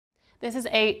This is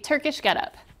a Turkish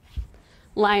getup.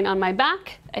 Lying on my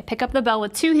back, I pick up the bell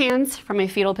with 2 hands from a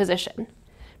fetal position,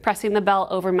 pressing the bell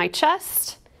over my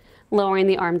chest, lowering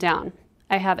the arm down.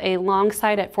 I have a long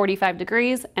side at 45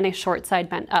 degrees and a short side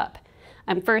bent up.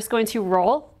 I'm first going to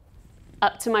roll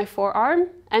up to my forearm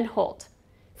and hold.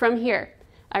 From here,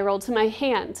 I roll to my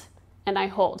hand and I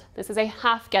hold. This is a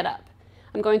half getup.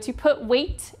 I'm going to put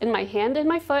weight in my hand and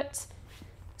my foot,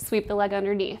 sweep the leg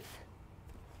underneath.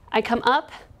 I come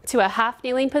up to a half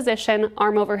kneeling position,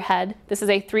 arm overhead. This is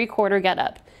a 3/4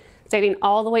 getup. Standing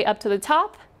all the way up to the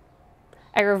top,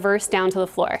 I reverse down to the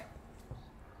floor.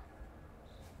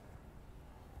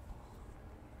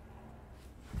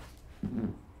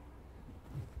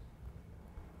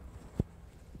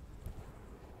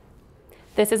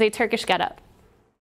 This is a Turkish getup.